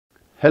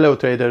Hello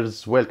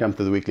traders, welcome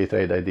to the weekly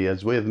trade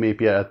ideas with me,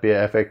 Pierre at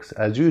PFX.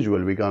 As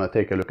usual, we're gonna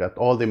take a look at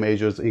all the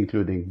majors,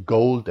 including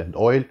gold and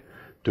oil,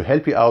 to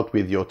help you out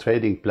with your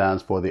trading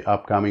plans for the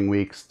upcoming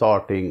week,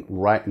 starting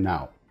right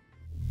now.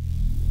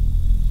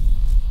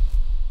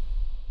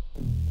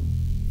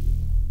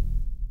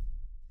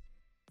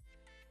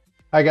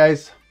 Hi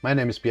guys, my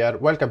name is Pierre.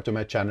 Welcome to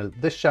my channel.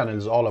 This channel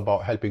is all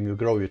about helping you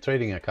grow your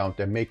trading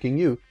account and making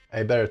you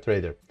a better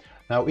trader.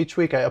 Now, each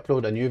week I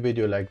upload a new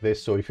video like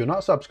this, so if you're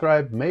not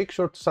subscribed, make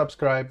sure to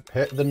subscribe,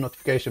 hit the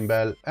notification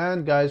bell,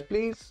 and guys,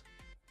 please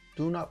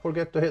do not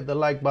forget to hit the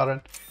like button.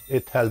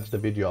 It helps the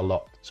video a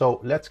lot. So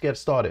let's get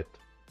started.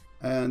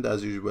 And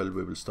as usual,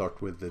 we will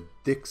start with the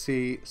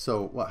Dixie.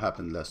 So what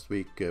happened last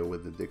week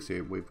with the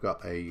Dixie? We've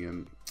got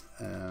a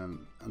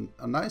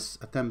nice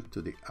attempt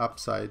to the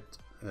upside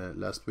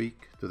last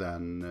week to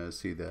then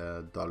see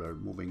the dollar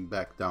moving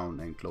back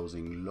down and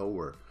closing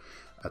lower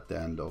at the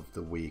end of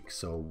the week.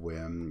 So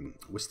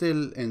we're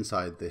still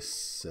inside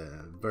this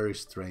very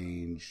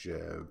strange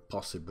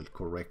possible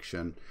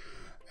correction.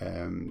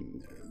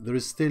 There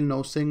is still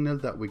no signal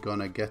that we're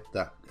gonna get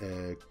that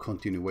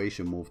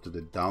continuation move to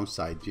the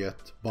downside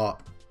yet,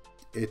 but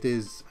it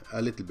is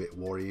a little bit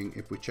worrying.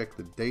 If we check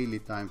the daily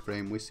time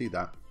frame, we see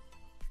that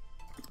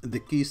the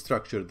key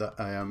structure that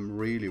I am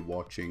really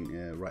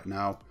watching right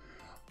now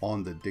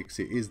on the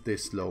Dixie is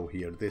this low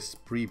here, this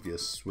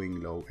previous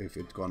swing low, if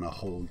it's gonna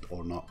hold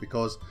or not,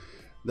 because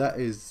that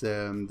is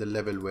the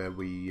level where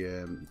we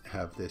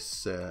have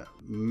this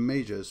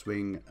major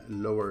swing,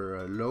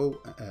 lower low,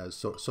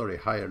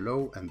 higher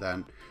low, and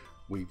then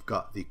we've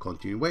got the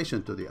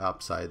continuation to the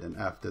upside. And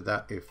after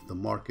that, if the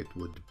market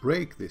would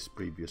break this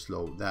previous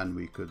low, then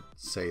we could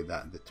say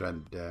that the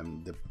trend,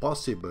 the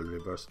possible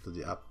reversal to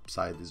the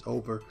upside is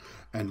over,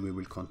 and we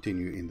will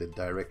continue in the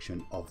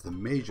direction of the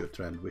major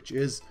trend, which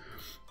is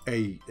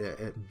a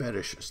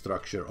bearish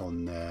structure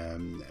on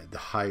the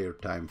higher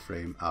time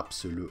frame,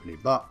 absolutely.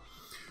 But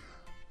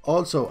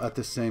also at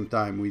the same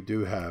time, we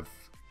do have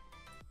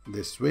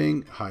this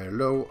swing, higher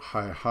low,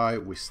 higher high.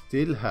 We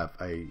still have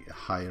a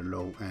higher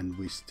low, and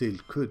we still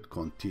could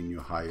continue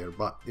higher,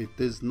 but it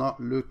is not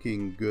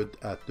looking good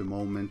at the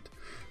moment,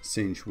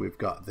 since we've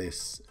got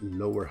this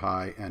lower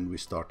high and we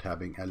start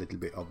having a little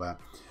bit of a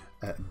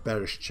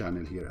bearish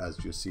channel here,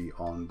 as you see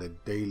on the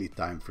daily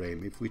time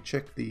frame. If we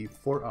check the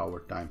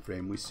 4-hour time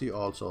frame, we see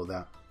also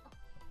that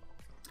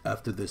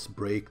after this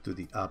break to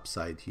the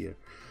upside here,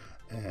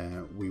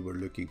 we were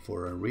looking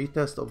for a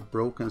retest of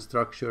broken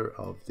structure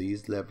of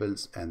these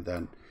levels and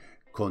then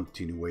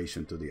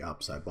continuation to the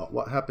upside. But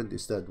what happened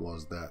instead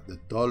was that the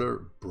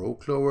dollar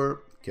broke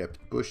lower,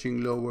 kept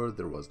pushing lower.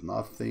 There was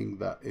nothing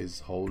that is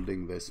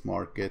holding this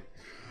market.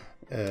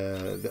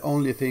 The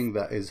only thing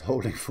that is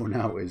holding for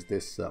now is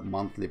this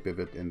monthly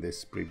pivot in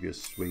this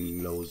previous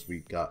swing lows we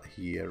got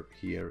here,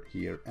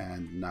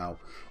 and now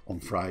on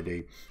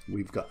Friday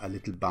we've got a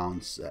little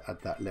bounce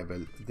at that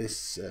level.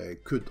 This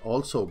could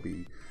also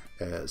be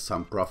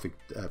some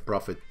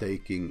profit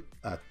taking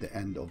at the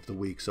end of the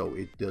week, so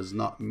it does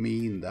not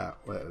mean that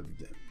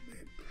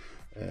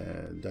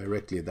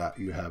directly that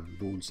you have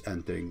bulls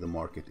entering the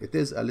market. It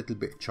is a little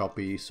bit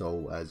choppy,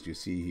 so as you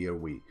see here,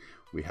 we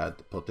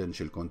had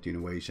potential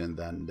continuation,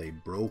 then they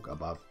broke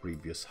above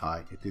previous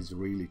high. It is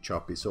really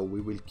choppy, so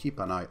we will keep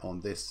an eye on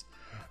this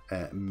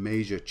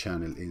major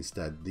channel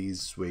instead.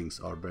 These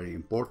swings are very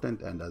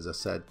important, and as I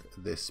said,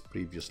 this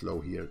previous low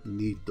here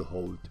need to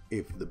hold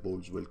if the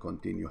bulls will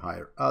continue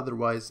higher.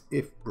 Otherwise,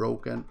 if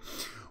broken,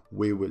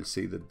 we will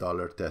see the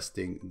dollar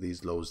testing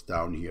these lows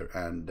down here.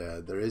 And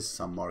there is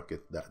some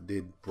market that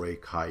did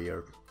break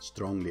higher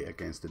strongly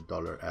against the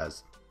dollar,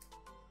 as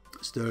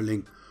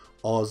sterling,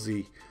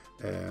 Aussie,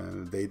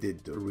 they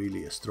did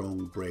really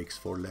strong breaks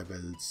for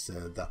levels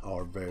that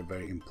are very,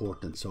 very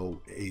important.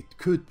 So it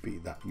could be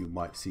that you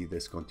might see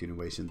this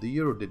continuation. The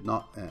euro did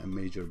not a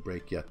major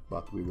break yet,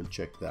 but we will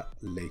check that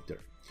later.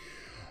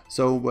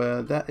 So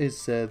that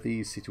is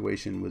the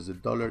situation with the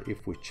dollar.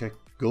 If we check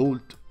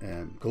gold,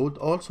 gold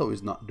also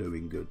is not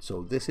doing good,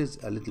 so this is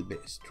a little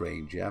bit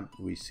strange. Yeah,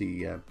 we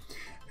see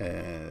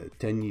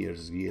 10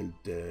 years yield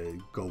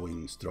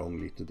going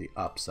strongly to the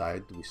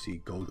upside. We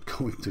see gold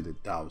going to the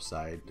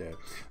downside.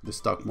 The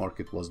stock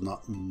market was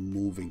not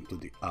moving to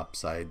the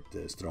upside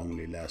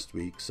strongly last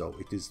week, so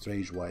it is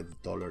strange why the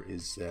dollar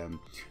is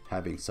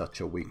having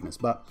such a weakness.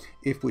 But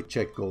if we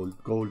check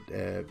gold, gold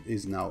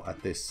is now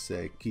at this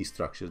key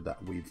structure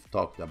that we've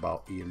talked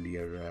about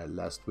earlier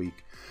last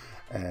week.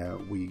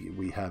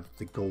 We have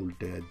the gold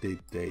did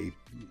a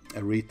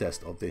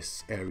retest of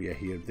this area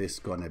here. This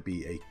gonna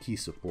be a key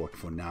support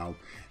for now.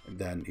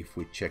 Then if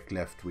we check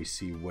left, we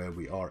see where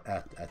we are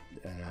at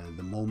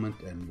the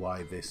moment, and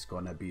why this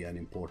gonna be an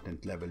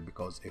important level,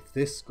 because if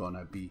this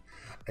gonna be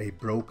a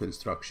broken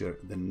structure,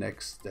 the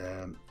next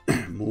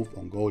move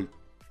on gold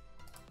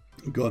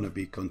gonna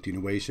be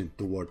continuation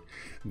toward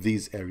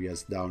these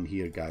areas down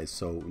here, guys.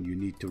 So you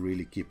need to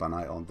really keep an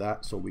eye on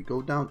that. So we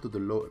go down to the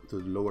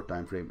lower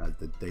time frame at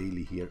the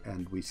daily here,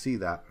 and we see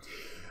that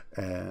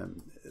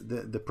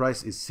the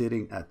price is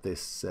sitting at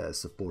this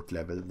support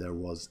level. There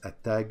was a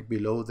tag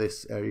below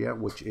this area,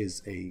 which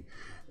is a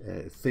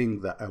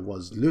thing that I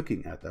was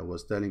looking at. I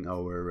was telling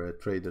our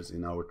traders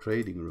in our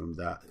trading room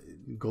that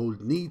gold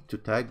need to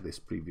tag this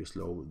previous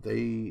low.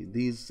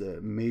 These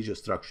major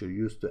structure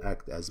used to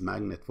act as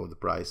magnet for the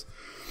price,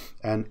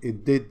 and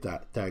it did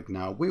that tag.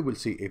 Now we will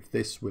see if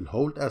this will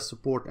hold as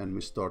support and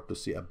we start to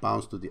see a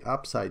bounce to the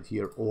upside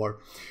here, or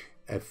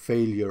a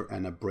failure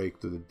and a break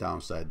to the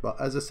downside. But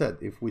as I said,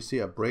 if we see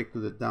a break to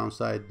the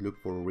downside, look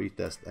for a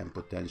retest and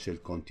potential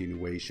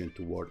continuation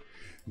toward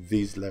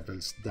these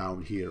levels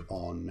down here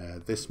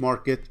on this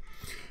market.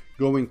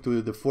 Going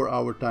to the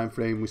 4-hour time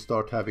frame, we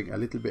start having a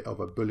little bit of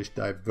a bullish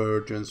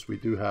divergence. We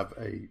do have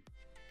a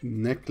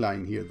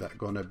neckline here that's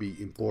gonna be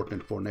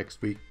important for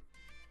next week,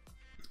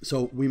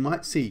 so we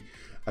might see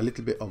a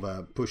little bit of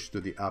a push to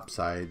the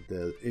upside.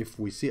 If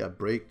we see a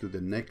break to the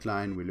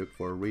neckline, we look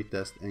for a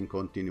retest and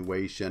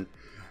continuation,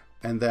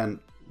 and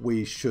then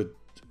we should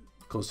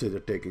consider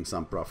taking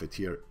some profit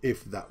here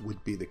if that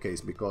would be the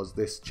case, because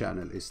this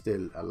channel is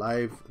still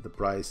alive. The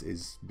price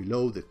is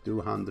below the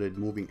 200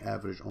 moving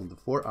average on the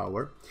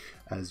 4-hour.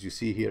 As you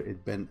see here,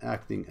 it's been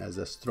acting as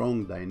a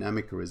strong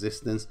dynamic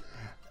resistance,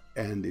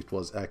 and it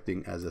was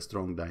acting as a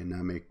strong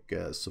dynamic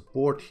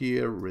support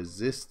here,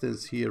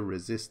 resistance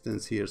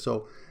here.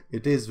 So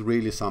it is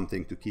really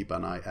something to keep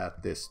an eye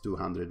at, this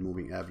 200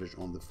 moving average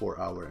on the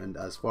 4-hour. And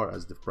as far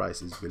as the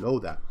price is below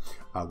that,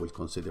 I will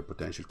consider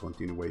potential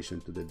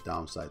continuation to the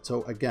downside.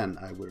 So again,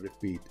 I will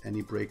repeat,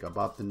 any break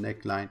above the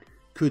neckline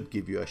could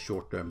give you a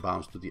short-term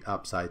bounce to the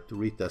upside to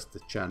retest the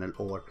channel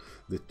or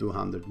the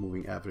 200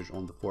 moving average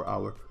on the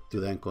 4-hour, to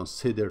then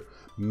consider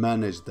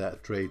manage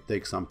that trade,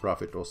 take some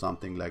profit or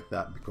something like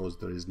that, because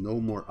there is no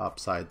more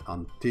upside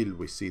until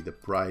we see the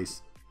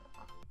price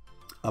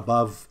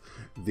above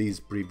these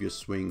previous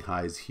swing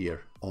highs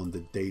here on the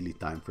daily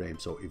time frame.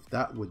 So if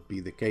that would be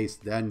the case,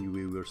 then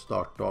we will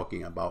start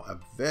talking about a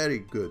very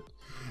good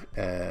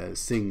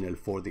signal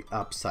for the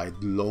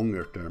upside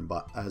longer term.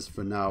 But as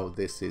for now,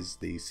 this is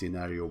the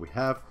scenario we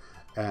have,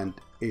 and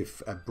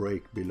if a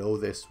break below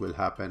this will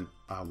happen,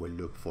 I will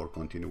look for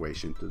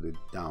continuation to the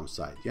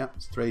downside. Yeah,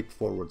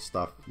 straightforward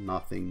stuff,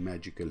 nothing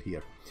magical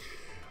here.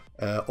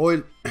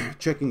 Oil,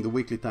 checking the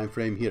weekly time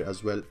frame here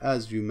as well.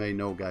 As you may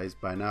know, guys,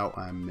 by now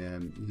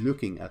I'm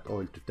looking at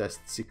oil to test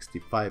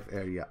 65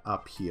 area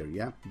up here.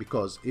 Yeah,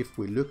 because if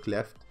we look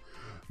left,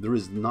 there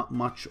is not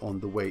much on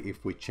the way.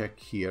 If we check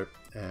here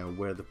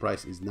where the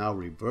price is now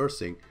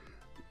reversing,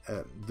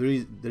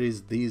 there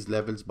is these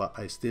levels, but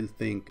I still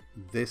think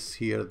this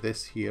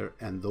here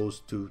and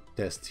those two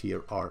tests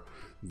here are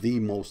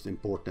the most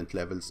important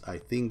levels. I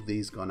think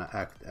these gonna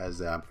act as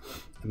a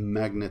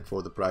magnet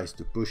for the price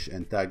to push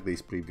and tag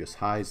these previous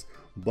highs,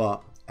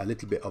 but a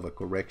little bit of a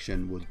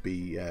correction would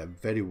be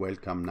very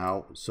welcome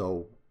now.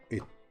 So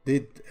it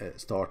did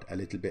start a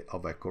little bit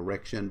of a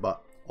correction,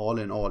 but all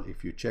in all,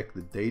 if you check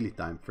the daily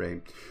time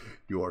frame,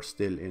 you are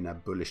still in a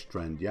bullish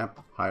trend. Yeah,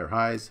 higher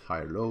highs,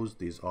 higher lows,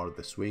 these are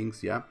the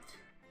swings. Yeah,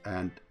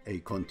 and a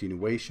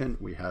continuation.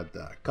 We had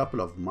a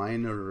couple of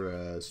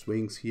minor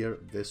swings here,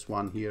 this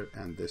one here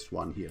and this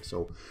one here.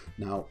 So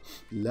now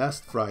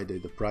last Friday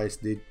the price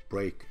did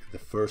break the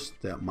first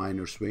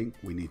minor swing.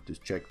 We need to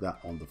check that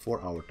on the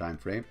 4-hour time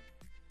frame.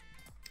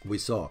 We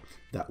saw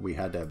that we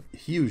had a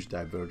huge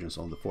divergence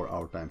on the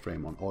 4-hour time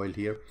frame on oil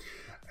here.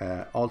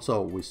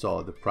 Also, we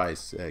saw the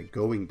price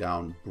going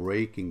down,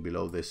 breaking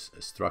below this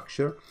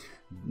structure,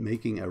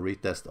 making a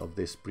retest of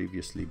this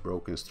previously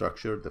broken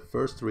structure. The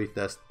first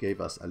retest gave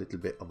us a little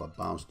bit of a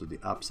bounce to the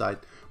upside,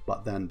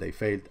 but then they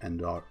failed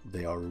and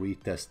they are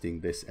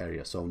retesting this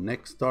area. So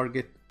next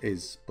target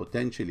is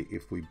potentially,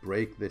 if we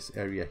break this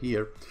area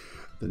here,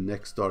 the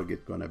next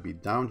target gonna be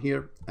down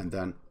here, and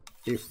then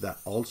if that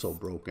also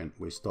broken,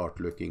 we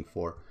start looking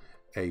for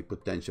a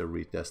potential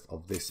retest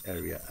of this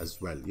area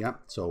as well. Yeah,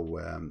 so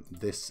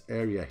this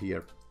area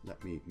here,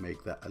 let me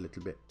make that a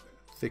little bit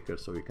thicker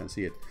so you can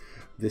see it.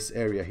 This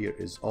area here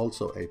is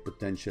also a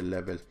potential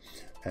level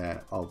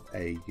of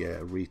a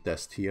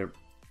retest here,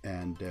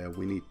 and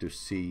we need to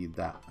see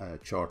that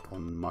chart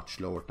on much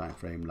lower time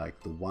frame,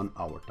 like the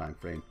 1-hour time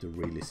frame, to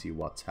really see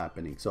what's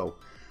happening. So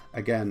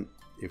again,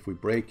 if we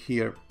break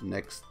here,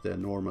 next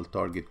normal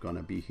target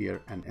gonna be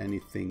here, and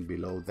anything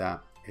below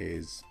that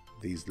is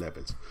these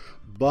levels.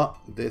 But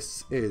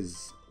this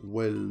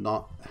will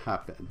not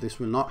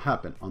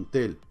happen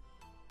until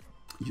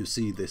you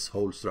see this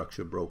whole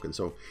structure broken.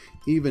 So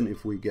even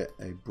if we get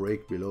a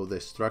break below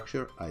this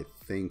structure, I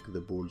think the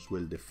bulls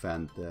will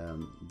defend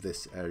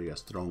this area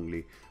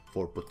strongly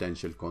for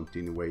potential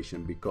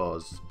continuation,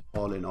 because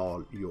all in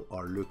all, you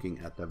are looking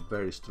at a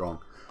very strong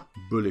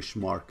bullish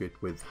market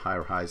with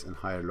higher highs and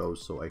higher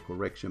lows. So a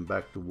correction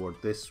back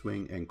toward this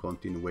swing and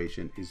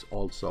continuation is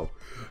also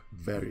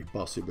very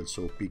possible.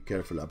 So be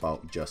careful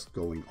about just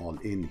going all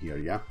in here.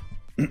 Yeah.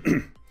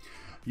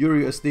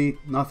 EURUSD,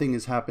 nothing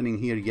is happening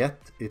here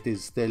yet. It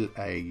is still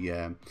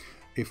a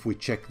if we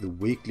check the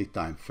weekly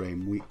time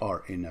frame, we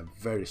are in a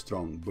very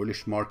strong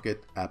bullish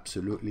market,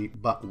 absolutely,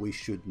 but we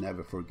should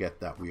never forget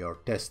that we are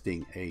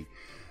testing a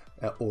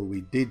or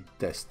we did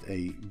test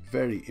a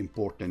very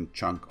important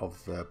chunk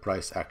of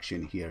price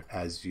action here.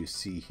 As you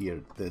see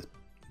here,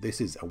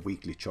 this is a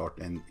weekly chart,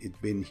 and it's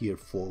been here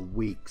for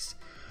weeks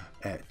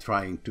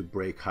trying to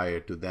break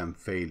higher to then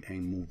fail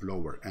and move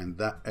lower, and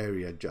that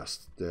area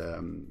just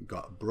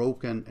got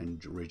broken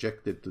and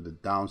rejected to the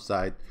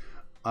downside.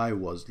 I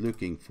was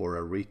looking for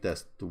a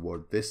retest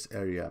toward this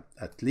area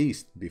at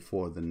least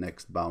before the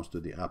next bounce to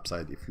the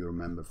upside. If you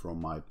remember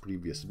from my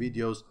previous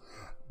videos,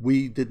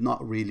 we did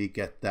not really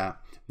get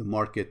that. The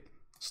market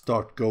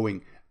start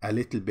going a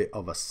little bit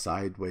of a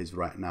sideways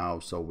right now.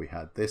 So we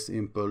had this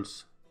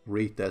impulse,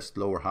 retest,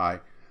 lower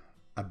high,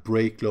 a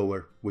break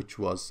lower, which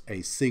was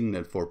a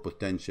signal for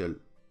potential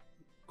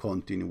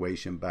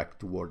continuation back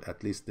toward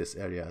at least this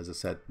area, as I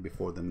said,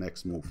 before the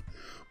next move.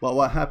 But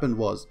what happened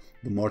was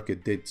the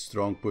market did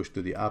strong push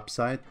to the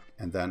upside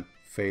and then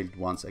failed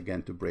once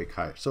again to break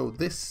higher. So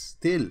this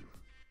still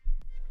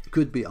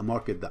could be a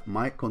market that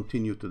might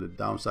continue to the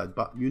downside,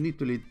 but you need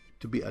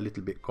to be a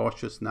little bit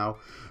cautious now,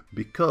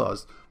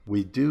 because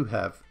we do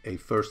have a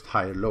first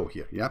higher low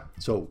here. Yeah,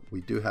 so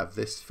we do have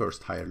this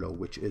first higher low,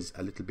 which is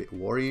a little bit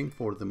worrying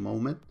for the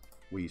moment.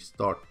 We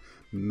start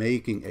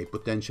making a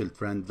potential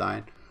trend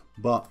line,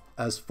 but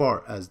as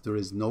far as there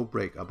is no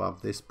break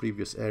above this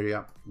previous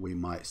area, we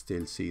might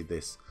still see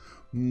this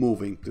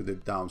moving to the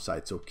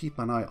downside. So keep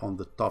an eye on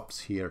the tops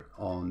here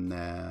on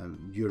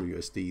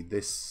EURUSD.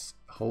 This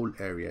whole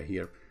area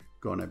here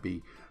gonna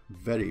be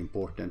very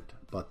important.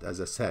 But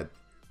as I said,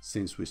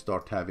 since we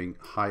start having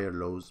higher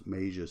lows,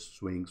 major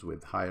swings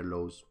with higher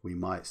lows, we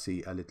might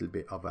see a little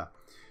bit of a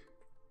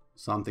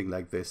something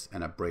like this,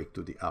 and a break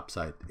to the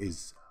upside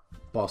is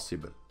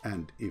possible.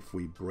 And if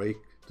we break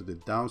to the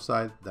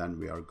downside, then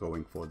we are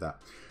going for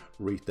that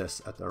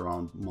retest at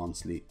around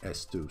monthly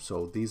S2.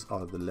 So these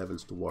are the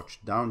levels to watch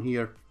down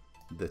here,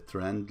 the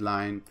trend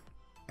line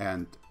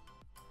and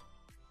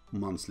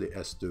monthly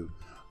S2.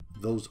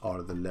 Those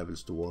are the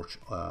levels to watch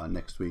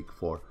next week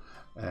for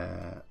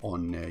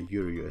on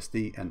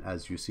EURUSD. And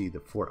as you see, the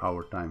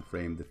 4-hour time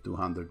frame, the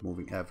 200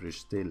 moving average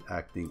still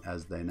acting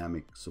as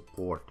dynamic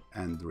support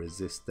and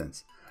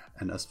resistance.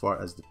 And as far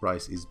as the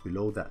price is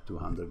below that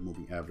 200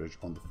 moving average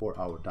on the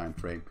 4-hour time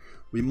frame,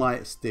 we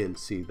might still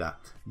see that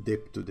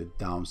dip to the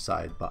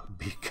downside, but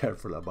be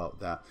careful about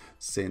that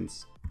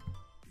since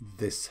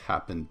this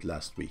happened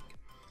last week.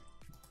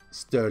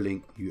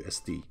 Sterling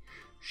USD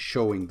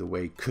showing the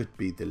way, could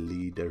be the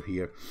leader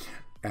here,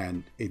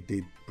 and it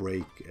did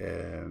break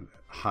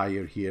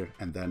higher here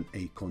and then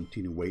a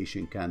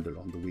continuation candle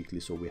on the weekly.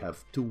 So we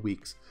have 2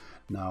 weeks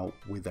now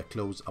with a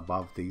close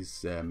above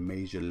these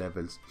major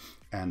levels,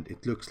 and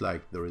it looks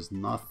like there is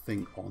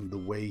nothing on the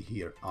way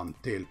here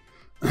until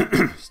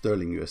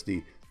Sterling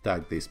USD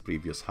tag these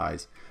previous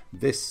highs.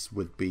 This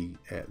would be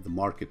the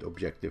market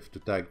objective, to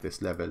tag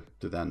this level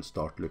to then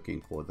start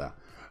looking for that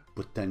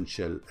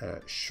potential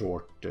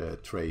short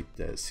trade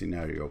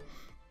scenario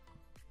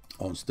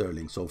on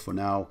sterling. So for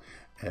now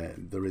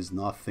there is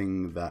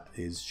nothing that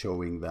is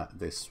showing that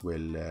this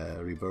will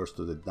reverse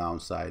to the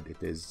downside.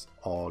 It is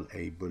all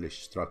a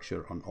bullish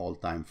structure on all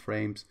time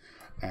frames,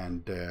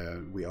 and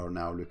we are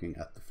now looking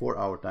at the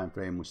 4-hour time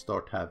frame. We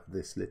start have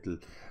this little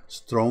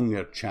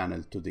stronger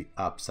channel to the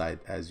upside.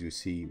 As you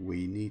see,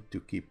 we need to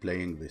keep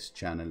playing this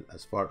channel.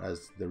 As far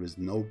as there is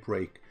no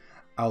break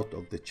out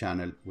of the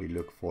channel, we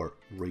look for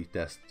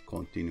retest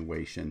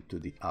continuation to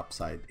the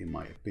upside, in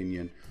my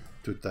opinion,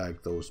 to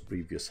tag those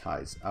previous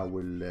highs. I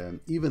will,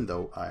 even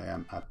though I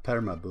am a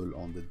perma bull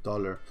on the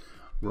dollar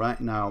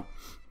right now,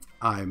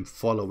 I'm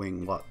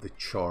following what the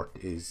chart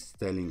is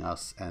telling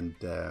us, and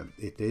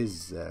it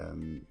is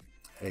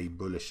a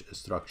bullish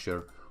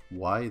structure.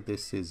 Why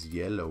this is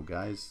yellow,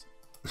 guys?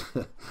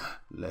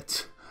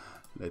 let's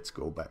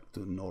go back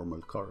to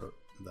normal color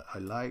that I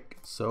like.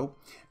 So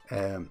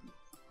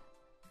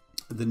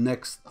the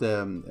next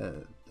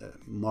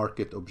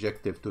market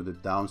objective to the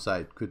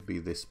downside could be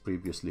this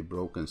previously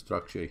broken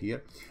structure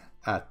here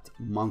at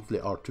monthly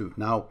R2.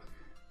 Now,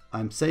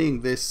 I'm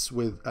saying this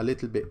with a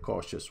little bit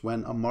cautious.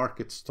 When a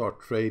market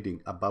start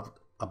trading above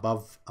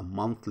a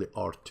monthly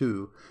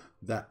R2,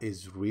 that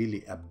is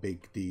really a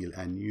big deal,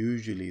 and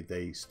usually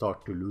they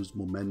start to lose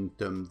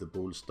momentum. The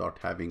bulls start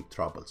having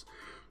troubles.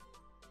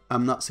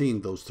 I'm not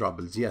seeing those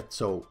troubles yet,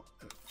 so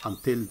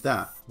until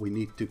that, we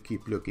need to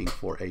keep looking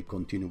for a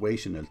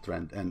continuational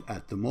trend. And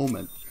at the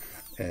moment,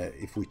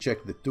 if we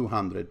check the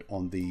 200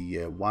 on the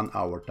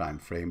 1-hour time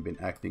frame, been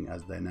acting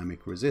as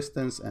dynamic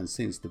resistance, and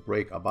since the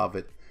break above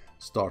it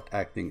start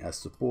acting as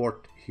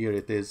support, here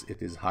it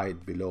is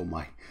hide below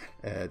my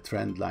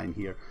trend line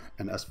here.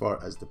 And as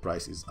far as the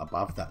price is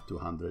above that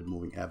 200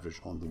 moving average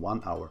on the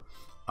 1 hour,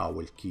 I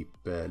will keep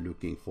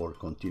looking for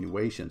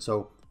continuation.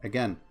 So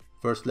again,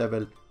 first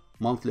level,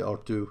 monthly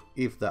R2,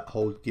 if that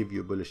hold give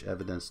you bullish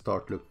evidence,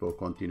 start look for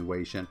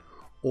continuation.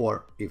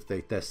 Or if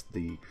they test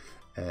the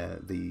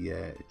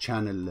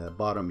channel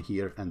bottom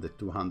here and the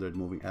 200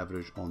 moving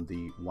average on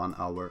the 1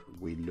 hour,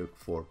 we look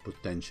for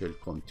potential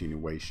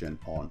continuation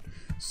on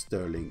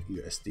sterling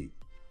USD.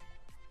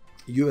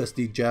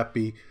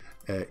 USDJPY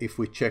If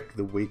we check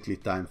the weekly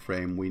time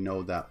frame, we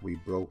know that we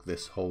broke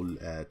this whole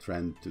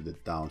trend to the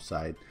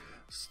downside,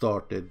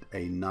 started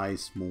a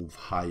nice move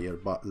higher,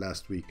 but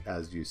last week,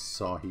 as you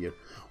saw here,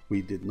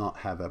 we did not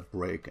have a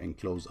break and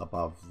close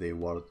above. There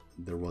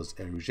was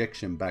a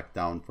rejection back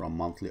down from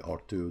monthly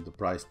R2. The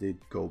price did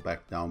go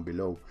back down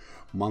below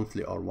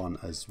monthly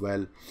R1 as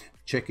well.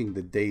 Checking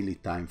the daily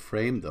time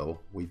frame though,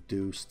 we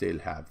do still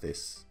have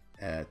this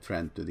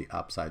trend to the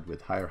upside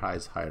with higher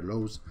highs, higher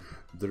lows.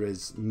 There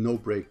is no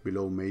break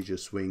below major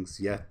swings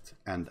yet,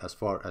 and as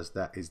far as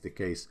that is the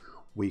case,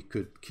 we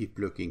could keep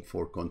looking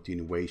for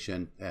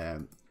continuation.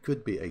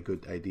 Could be a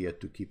good idea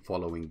to keep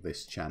following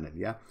this channel.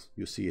 Yeah,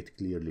 you see it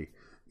clearly.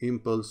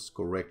 Impulse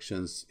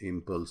corrections,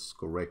 impulse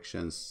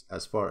corrections.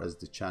 As far as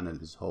the channel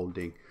is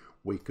holding,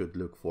 we could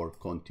look for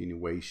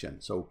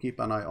continuation. So keep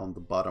an eye on the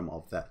bottom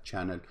of that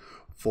channel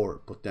for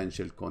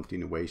potential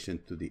continuation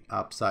to the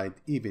upside.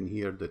 Even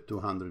here, the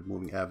 200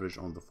 moving average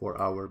on the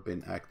 4-hour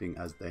been acting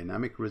as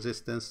dynamic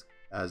resistance,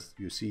 as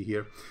you see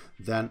here.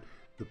 Then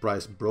the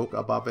price broke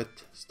above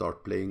it,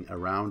 start playing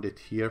around it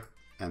here,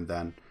 and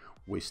then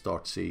we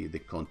start see the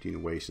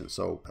continuation.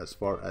 So as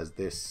far as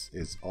this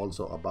is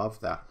also above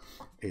that,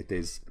 it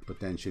is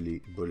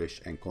potentially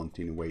bullish and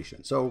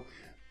continuation. So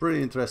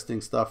pretty interesting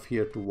stuff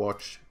here to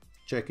watch.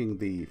 Checking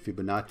the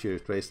Fibonacci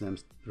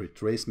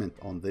retracement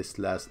on this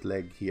last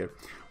leg here,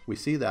 we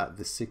see that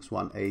the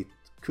 618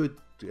 could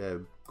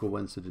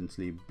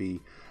coincidentally be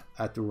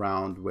at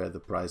around where the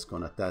price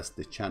gonna test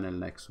the channel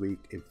next week.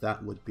 If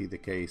that would be the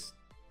case,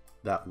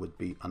 that would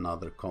be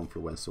another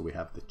confluence. So we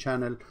have the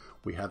channel,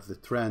 we have the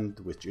trend,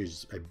 which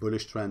is a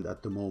bullish trend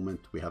at the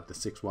moment, we have the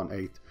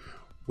 618,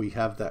 we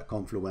have that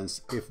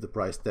confluence. If the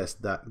price tests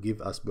that, give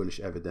us bullish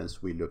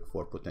evidence, we look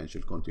for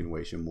potential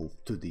continuation move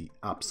to the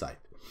upside.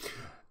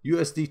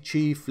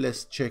 USDCHF,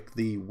 let's check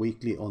the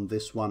weekly on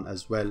this one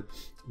as well.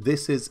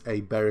 This is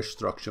a bearish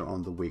structure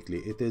on the weekly.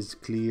 It is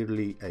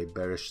clearly a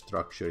bearish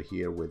structure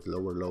here with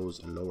lower lows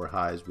and lower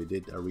highs. We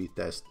did a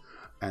retest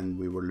and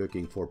we were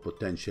looking for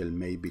potential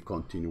maybe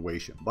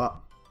continuation. But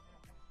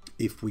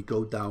if we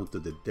go down to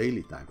the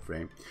daily time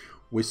frame,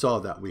 we saw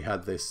that we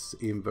had this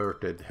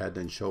inverted head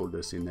and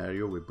shoulder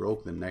scenario. We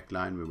broke the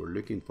neckline. We were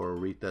looking for a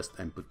retest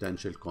and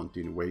potential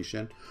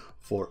continuation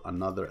for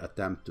another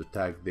attempt to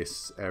tag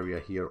this area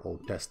here or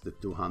test the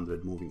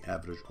 200 moving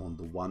average on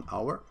the 1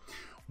 hour.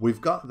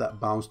 We've got that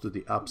bounce to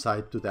the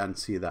upside to then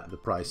see that the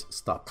price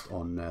stopped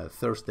on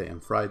Thursday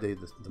and Friday.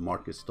 The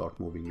market start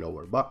moving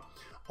lower. But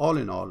all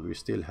in all, we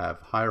still have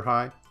higher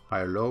high,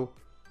 higher low,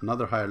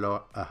 another higher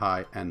low, a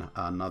high, and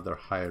another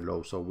higher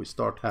low. So we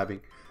start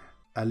having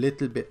a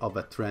little bit of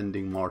a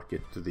trending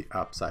market to the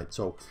upside.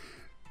 So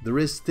there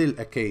is still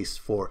a case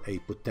for a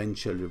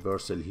potential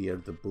reversal here.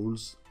 The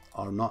bulls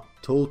are not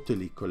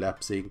totally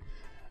collapsing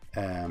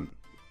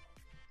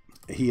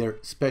here,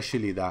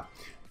 especially that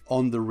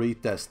on the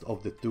retest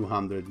of the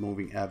 200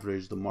 moving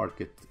average, the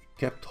market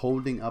kept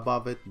holding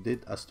above it,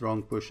 did a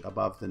strong push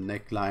above the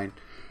neckline,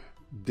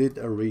 did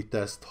a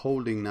retest,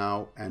 holding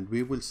now, and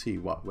we will see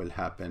what will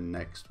happen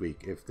next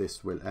week. If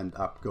this will end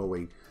up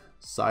going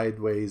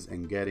sideways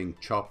and getting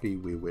choppy,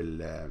 we will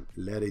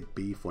let it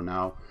be for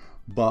now.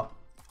 But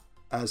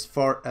as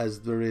far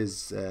as there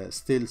is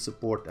still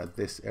support at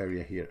this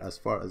area here, as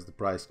far as the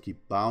price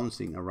keep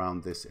bouncing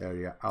around this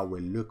area, I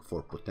will look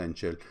for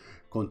potential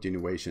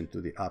continuation to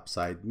the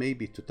upside,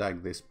 maybe to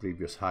tag this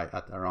previous high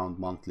at around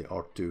monthly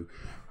R2,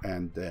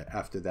 and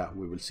after that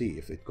we will see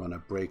if it's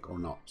gonna break or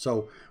not.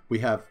 So we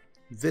have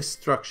this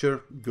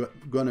structure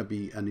gonna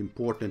be an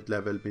important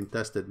level, been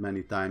tested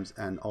many times,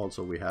 and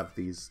also we have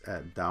these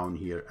down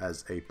here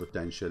as a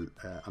potential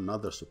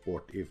another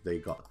support if they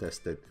got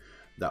tested,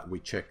 that we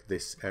check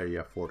this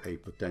area for a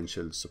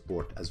potential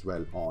support as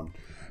well on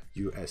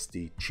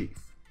USDCHF.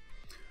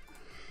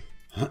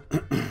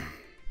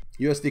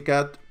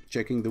 USDCAD,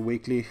 checking the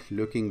weekly,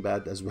 looking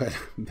bad as well,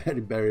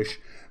 very bearish,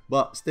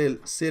 but still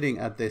sitting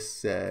at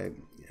this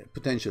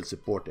potential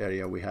support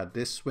area. We had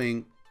this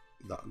swing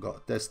that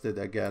got tested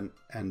again,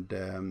 and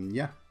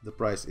yeah, the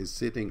price is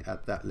sitting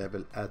at that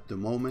level at the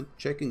moment.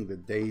 Checking the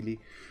daily,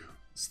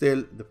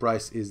 still the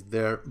price is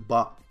there,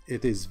 but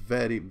it is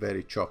very,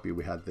 very choppy.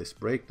 We had this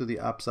break to the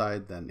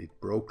upside, then it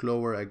broke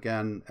lower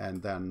again,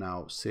 and then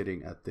now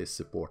sitting at this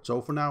support.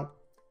 So for now,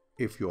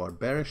 if you are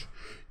bearish,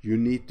 you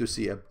need to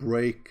see a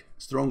break,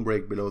 strong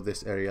break below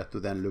this area to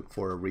then look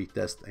for a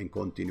retest and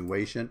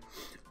continuation.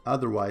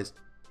 Otherwise,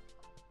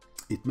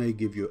 it may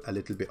give you a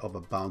little bit of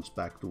a bounce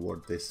back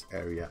toward this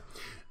area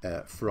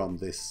from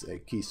this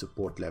key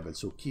support level.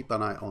 So keep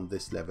an eye on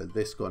this level.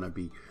 This is going to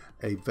be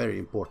a very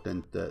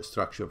important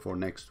structure for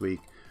next week,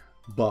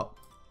 but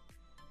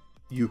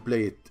you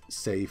play it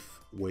safe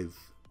with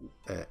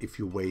if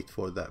you wait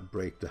for that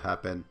break to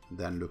happen,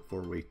 then look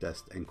for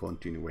retest and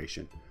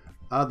continuation.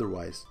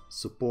 Otherwise,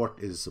 support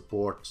is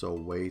support, so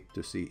wait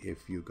to see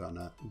if you're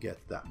gonna get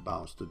that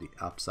bounce to the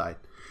upside.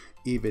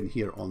 Even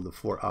here on the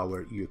 4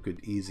 hour, you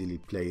could easily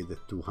play the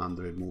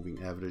 200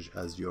 moving average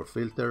as your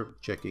filter.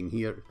 Checking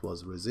here, it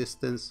was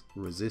resistance,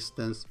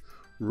 resistance,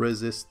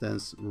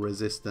 resistance,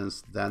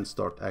 resistance, then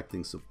start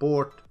acting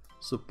support,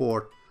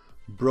 support,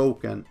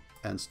 broken,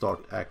 and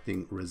start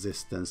acting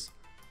resistance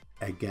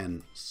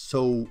again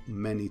so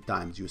many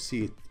times. You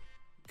see it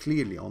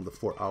clearly on the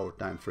 4-hour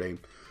time frame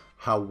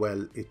how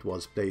well it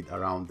was played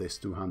around this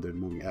 200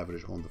 moving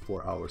average on the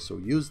 4 hours. So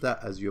use that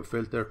as your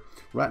filter.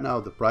 Right now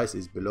the price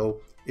is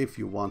below. If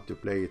you want to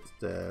play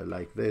it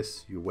like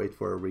this, you wait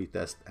for a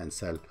retest and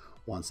sell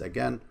once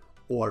again,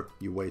 or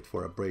you wait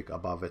for a break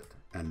above it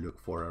and look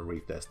for a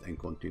retest and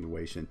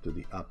continuation to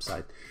the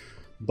upside.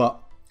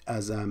 But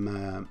as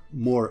I'm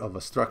more of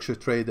a structure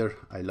trader,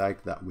 I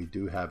like that we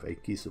do have a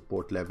key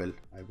support level.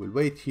 I will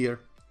wait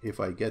here. If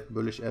I get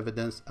bullish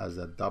evidence as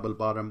a double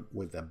bottom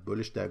with a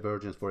bullish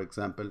divergence, for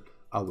example,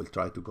 I will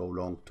try to go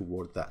long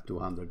toward that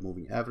 200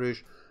 moving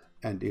average.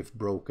 And if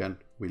broken,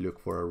 we look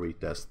for a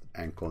retest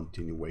and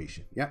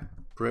continuation. Yeah,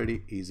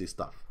 pretty easy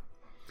stuff.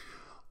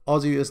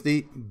 Aussie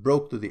USD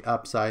broke to the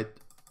upside.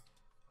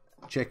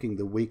 Checking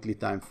the weekly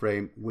time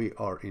frame, we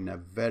are in a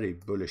very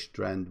bullish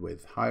trend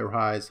with higher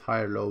highs,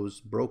 higher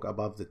lows, broke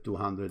above the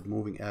 200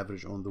 moving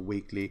average on the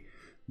weekly,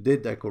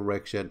 did a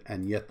correction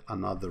and yet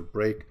another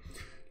break.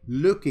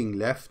 Looking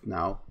left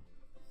now,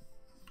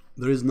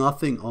 there is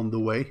nothing on the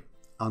way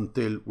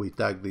until we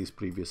tag these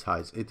previous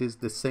highs. It is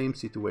the same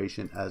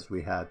situation as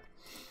we had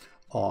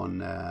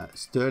on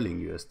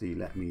sterling USD.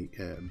 Let me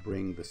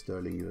bring the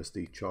sterling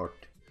USD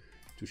chart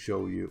to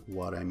show you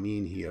what I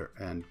mean here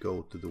and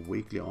go to the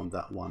weekly on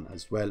that one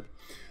as well.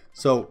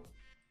 So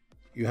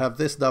you have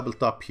this double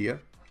top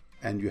here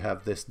and you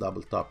have this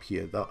double top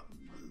here.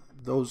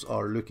 Those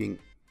are looking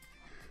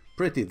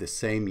pretty the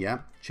same. Yeah,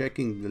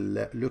 checking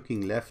the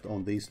looking left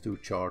on these two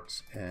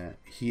charts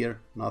here,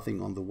 nothing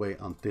on the way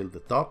until the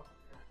top.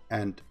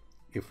 And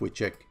if we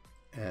check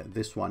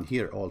this one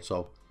here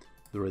also,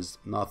 there is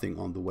nothing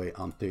on the way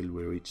until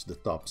we reach the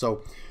top.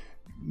 So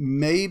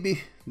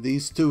maybe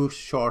these two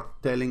charts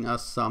telling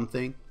us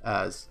something,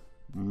 as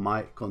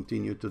might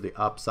continue to the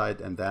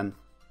upside and then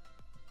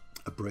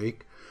a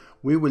break.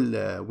 We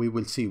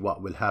will see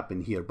what will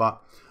happen here.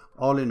 But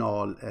all in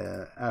all,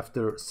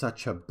 after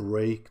such a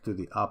break to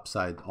the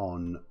upside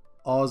on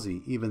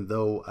Aussie, even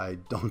though I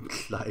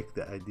don't like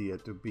the idea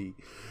to be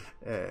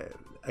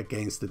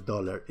against the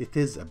dollar, it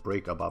is a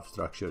break above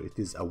structure. It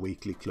is a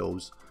weekly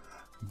close,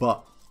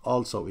 but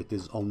also it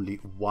is only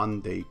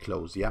 1 day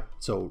close. Yeah,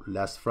 so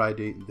last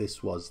Friday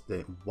this was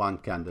the one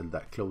candle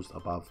that closed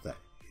above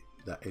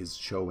that is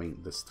showing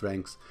the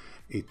strengths.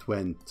 It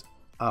went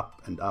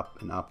up and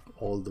up and up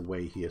all the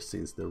way here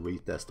since the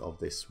retest of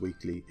this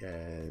weekly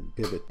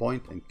pivot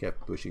point and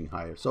kept pushing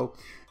higher. So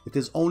it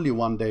is only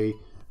 1 day.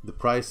 The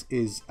price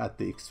is at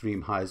the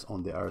extreme highs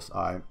on the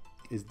RSI.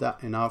 Is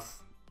that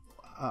enough?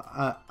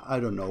 I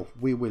don't know.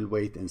 We will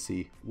wait and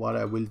see. What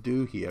I will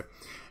do here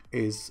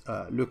is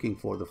looking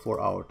for the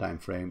 4-hour time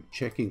frame,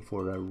 checking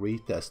for a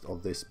retest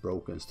of this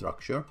broken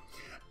structure.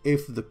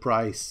 If the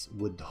price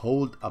would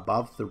hold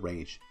above the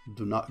range,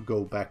 do not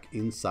go back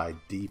inside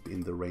deep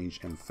in the range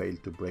and fail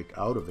to break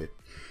out of it.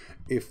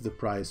 If the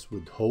price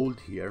would hold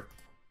here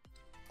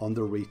on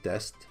the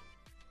retest,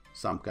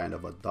 some kind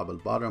of a double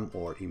bottom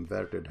or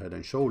inverted head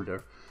and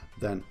shoulder,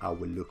 then I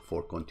will look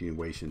for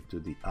continuation to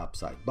the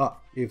upside. But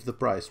if the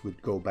price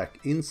would go back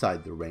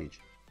inside the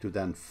range to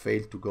then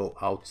fail to go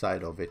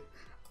outside of it,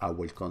 I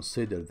will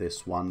consider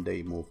this 1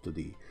 day move to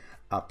the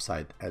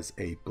upside as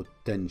a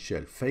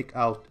potential fake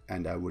out,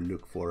 and I will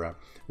look for a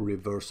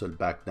reversal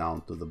back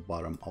down to the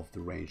bottom of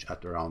the range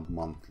at around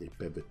monthly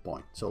pivot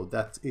point. So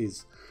that's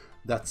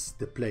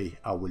the play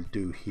I will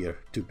do here,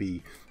 to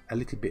be a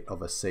little bit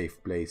of a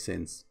safe play,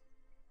 since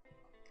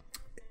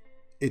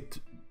it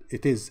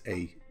is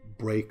a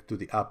break to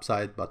the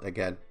upside, but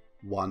again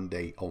 1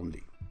 day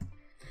only.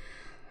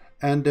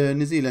 And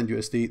New Zealand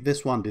USD,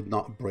 this one did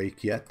not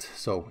break yet.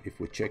 So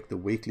if we check the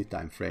weekly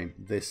time frame,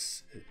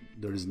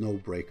 there is no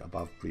break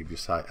above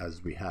previous high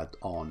as we had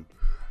on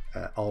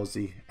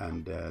Aussie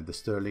and the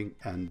sterling.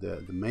 And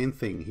the main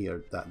thing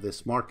here, that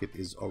this market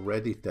is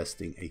already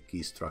testing a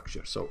key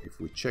structure. So if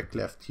we check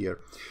left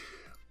here,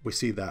 we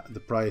see that the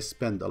price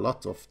spent a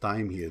lot of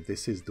time here.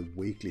 This is the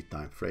weekly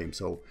time frame.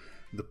 So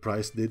the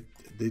price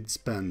did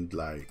spend,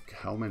 like,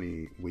 how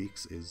many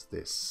weeks is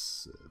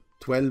this?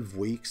 12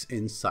 weeks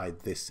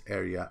inside this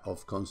area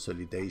of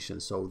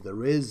consolidation. So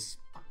there is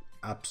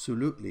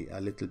absolutely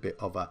a little bit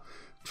of a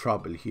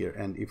trouble here.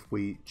 And if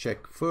we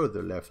check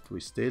further left, we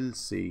still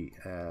see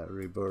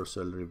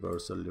reversal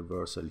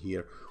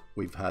here.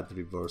 We've had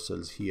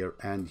reversals here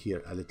and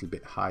here a little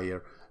bit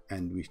higher,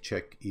 and we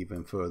check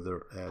even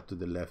further to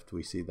the left,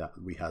 we see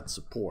that we had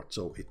support.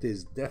 So it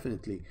is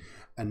definitely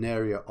an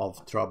area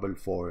of trouble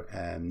for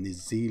New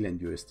Zealand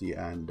USD,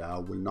 and I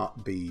will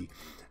not be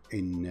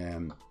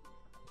in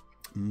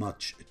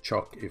much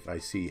shock if I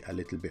see a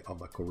little bit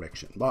of a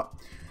correction. But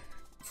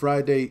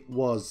Friday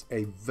was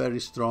a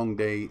very strong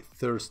day.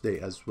 Thursday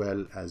as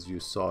well, as you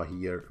saw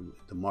here,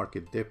 the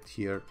market dipped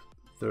here.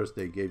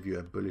 Thursday gave you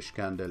a bullish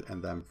candle,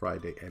 and then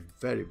Friday a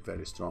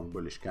very strong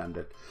bullish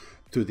candle.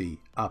 to the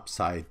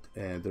upside.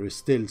 There is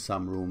still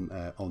some room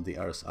on the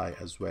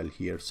RSI as well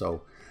here,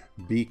 so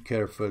be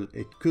careful.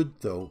 It could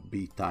though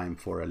be time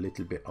for a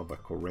little bit of a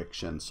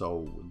correction,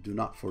 so do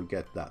not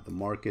forget that the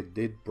market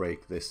did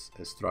break this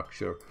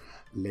structure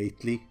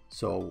lately,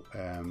 so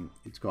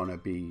it's gonna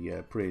be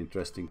pretty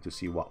interesting to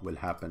see what will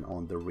happen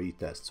on the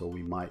retest. So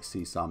we might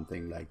see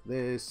something like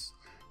this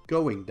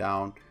going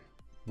down.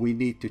 We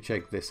need to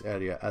check this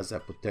area as a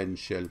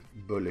potential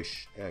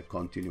bullish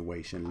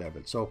continuation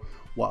level. So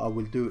what I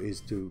will do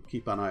is to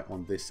keep an eye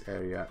on this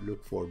area,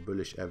 look for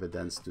bullish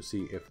evidence to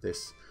see if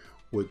this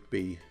would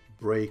be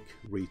break,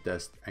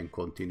 retest and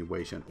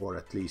continuation, or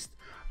at least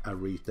a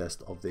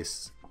retest of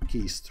this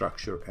key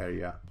structure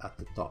area at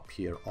the top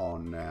here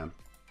on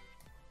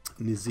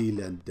New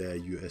Zealand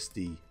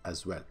USD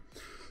as well.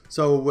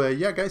 So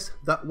yeah guys,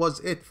 that was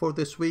it for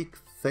this week.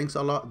 Thanks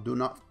a lot. Do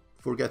not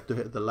forget to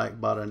hit the like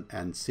button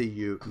and see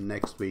you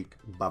next week.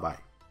 Bye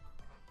bye.